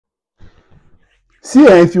See,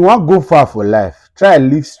 if you want go far for life, try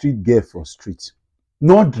leave street girl for street.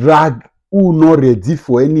 Not drag who not ready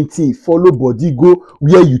for anything. Follow body go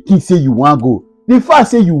where you think say you want go. The fact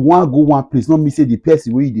say you want go one place, not me say the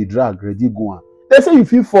person where you dey drag ready go on. They say you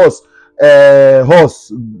feel force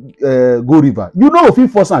horse go river. You know if you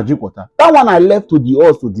force and drink water. That one I left to the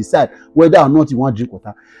horse to decide whether or not you want drink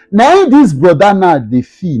water. Now this brother now they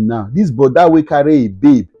feel now. This brother will carry a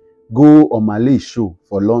babe go Omah Lay show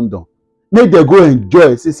for London. Make they go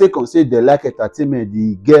enjoy. Say they like entertainment.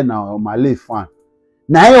 The girl now Omah Lay fan.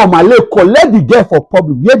 Now Omah Lay collect the girl for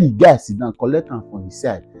public. Where the guy sit down, collect am for his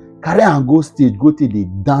side. Carry and go stage, go till they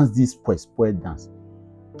dance this spoil dance.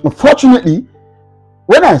 Unfortunately,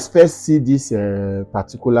 when I first see this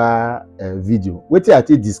particular video, wetin I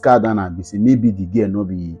take discard and be say maybe the girl no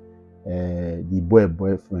be the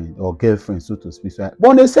boyfriend or girlfriend, so to speak. But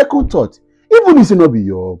on a second thought, even if it no be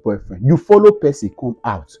your boyfriend, you follow person come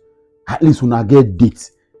out. At least una get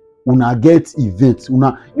dates, una get events,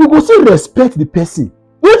 you go still respect the person.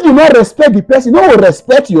 If you not respect the person, you no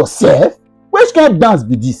respect yourself. Which kind of dance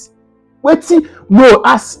be this? Wetin? No,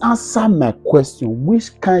 answer my question.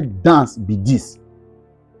 Which kind of dance be this?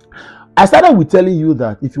 I started with telling you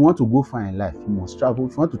that if you want to go far in life, you must travel.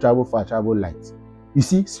 If you want to travel far, travel light. You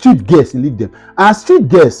see, street girls, leave them. And street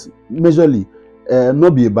girls, majorly,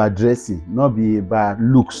 not be about dressing, not be about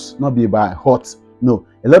looks, not be about hot. No,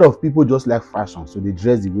 a lot of people just like fashion, so they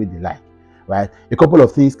dress the way they like, right? A couple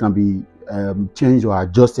of things can be changed or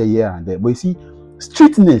adjusted here and there. But you see,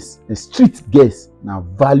 streetness and street girls now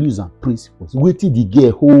values and principles. Wetin the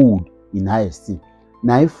girl hold in high esteem.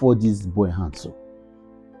 Now for this boy hand so.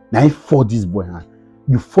 Now for this boy hand.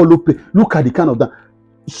 You follow pay. Look at the kind of dance.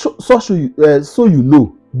 So you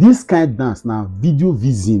know this kind of dance now video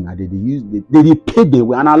vising and they use they pay the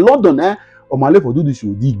way. And in London, Omah Lay for do this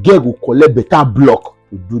show, the girl will collect better block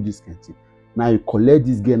to do this kind of thing. Now you collect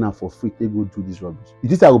this girl now for free, they go do this rubbish. You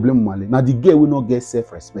think I will blame Omah Lay? Now the girl will not get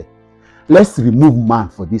self-respect. Let's remove man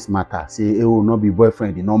for this matter. Say it will not be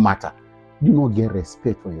boyfriend, it no matter. You not get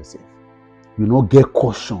respect for yourself. You not get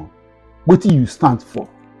caution. What do you stand for?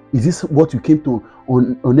 Is this what you came to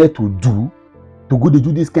on earth to do? To go to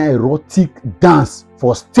do this kind of erotic dance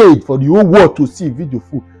for stage for the whole world to see video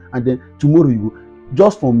full, and then tomorrow you go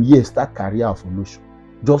just from here start career of Olosho.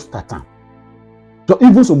 Just start them. So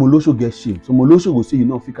even some Olosho get shame. Some Olosho go say you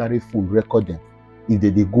know if you carry phone record them if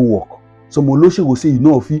they go work. Some Olosho go say you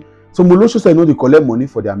know if you. Some Olosho say you know they collect money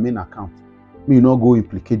for their main account. Me you not go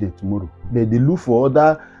implicate them tomorrow. But they look for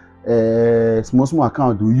other small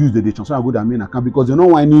account to use they transfer and go their main account because they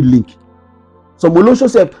don't want any link. Some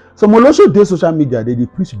Olosho dey social media they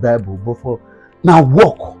preach Bible, but for now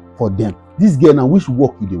work for them. This girl now which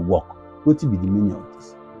work you they work? What will be the meaning of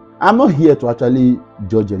this? I'm not here to actually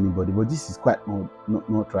judge anybody, but this is quite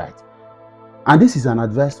not right. And this is an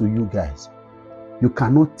advice to you guys. You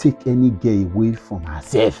cannot take any girl away from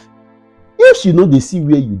herself. If she know they see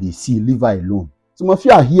where you they see, leave her alone. Some of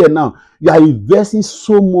you are here now. You are investing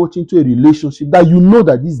so much into a relationship that you know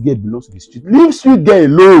that this girl belongs to the street. Leave street girl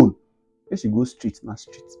alone. If she goes street, not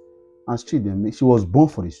street. And street, then she was born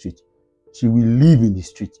for the street. She will live in the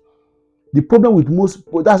street. The problem with most,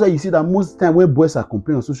 that's why you see that most time when boys are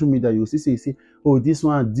complaining on social media, you see say, oh, this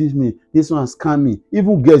one did me, this one scam me.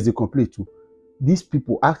 Even girls they complain too. These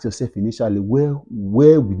people, ask yourself initially,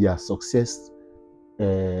 where with their success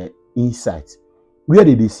insight? Where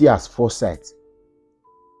did they see as foresight?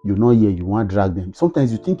 You're not here, you want to drag them.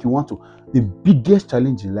 Sometimes you think you want to. The biggest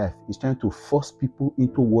challenge in life is trying to force people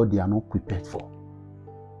into what they are not prepared for.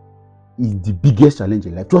 It's the biggest challenge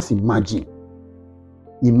in life. Just imagine.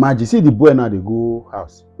 Imagine, see the boy now they go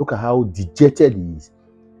house. Look at how dejected he is.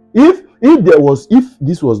 If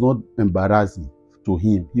this was not embarrassing to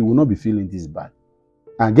him, he will not be feeling this bad.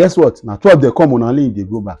 And guess what? Now 12 they come on only they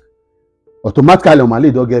go back. Automatically Omah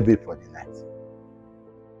Lay don't get paid for the night.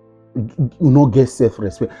 You not get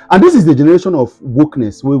self-respect. And this is the generation of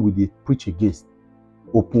wokeness where we preach against.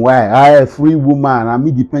 Open wide, I a free woman, I'm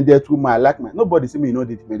independent woman, I like my nobody say me you're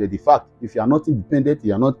not independent. The fact, if you are not independent,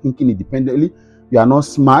 you are not thinking independently. You are not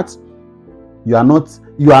smart. You are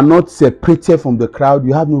not separated from the crowd.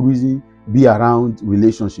 You have no reason to be around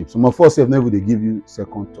relationships. Some of us have never they give you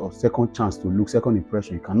second chance to look, second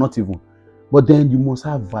impression. You cannot even. But then you must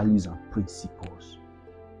have values and principles.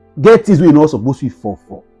 Get this way you're not supposed to fall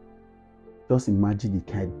for. Just imagine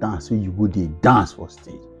the kind of dance where you go there dance for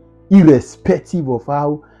stage, irrespective of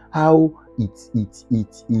how it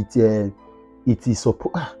is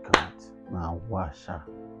supposed. Ah God, now washa.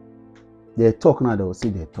 They talk now, they will say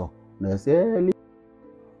they talk. They say, hey,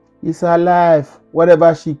 it's her life.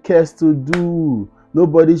 Whatever she cares to do,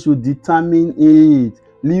 nobody should determine it.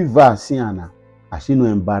 Leave her, Sienna. As she no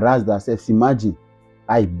embarrassed herself, imagine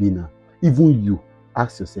how it be now. Even you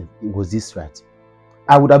ask yourself, was this right?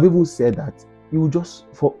 I would have even said that you would just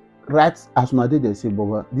for right as soon as they say,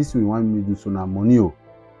 but this we want me to do so now money. Oh.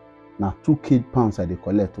 Now 2K pounds I they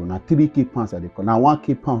collect, now 3K pounds I they collect, now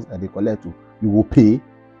 1K pounds I they collect, you will pay.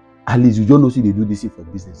 At least you don't know see they do this for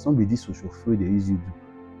business. Some be this social free they use you do.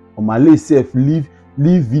 Omah Lay self leave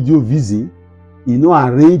video visit. You know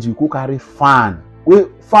arrange you go carry fan. We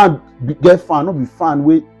fan get fan, not be fan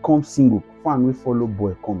we come single. Fan we follow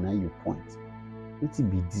boy come now your point. What it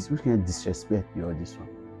be this? Which kind of disrespect be all this one?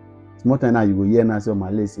 Small time now you go hear now say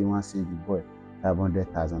Omah Lay say one save the boy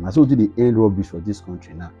 500,000. That's what they end rubbish for this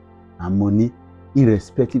country now. And money,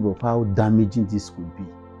 irrespective of how damaging this could be.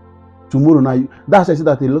 Tomorrow now, that's why I say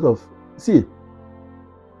that a lot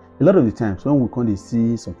of the times when we come to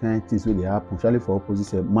see some kind of things where they happen, especially for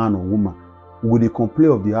opposite man or woman, we will complain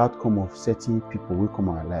of the outcome of certain people who come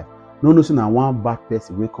our life. No, now one bad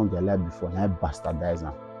person will come their life before and I bastardize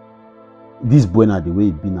them. This boy now the way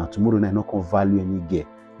it be now. Tomorrow night not gonna value any girl.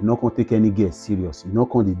 You not gonna take any girl serious. You not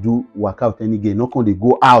gonna do work out any girl. You not gonna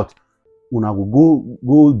go out. Una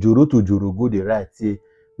go joro to joro go the right say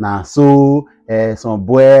now so some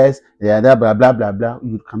boys blah blah blah blah blah.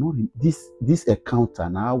 You cannot this encounter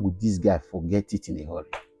now with this guy forget it in a hurry.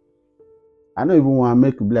 I don't even want to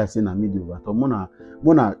make you bless in a middle, but Mona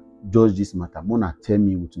judge this matter. Mona tell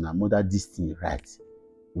me with my mother this thing right.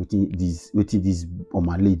 Within this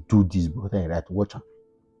Omah Lay do this, but I right watch am.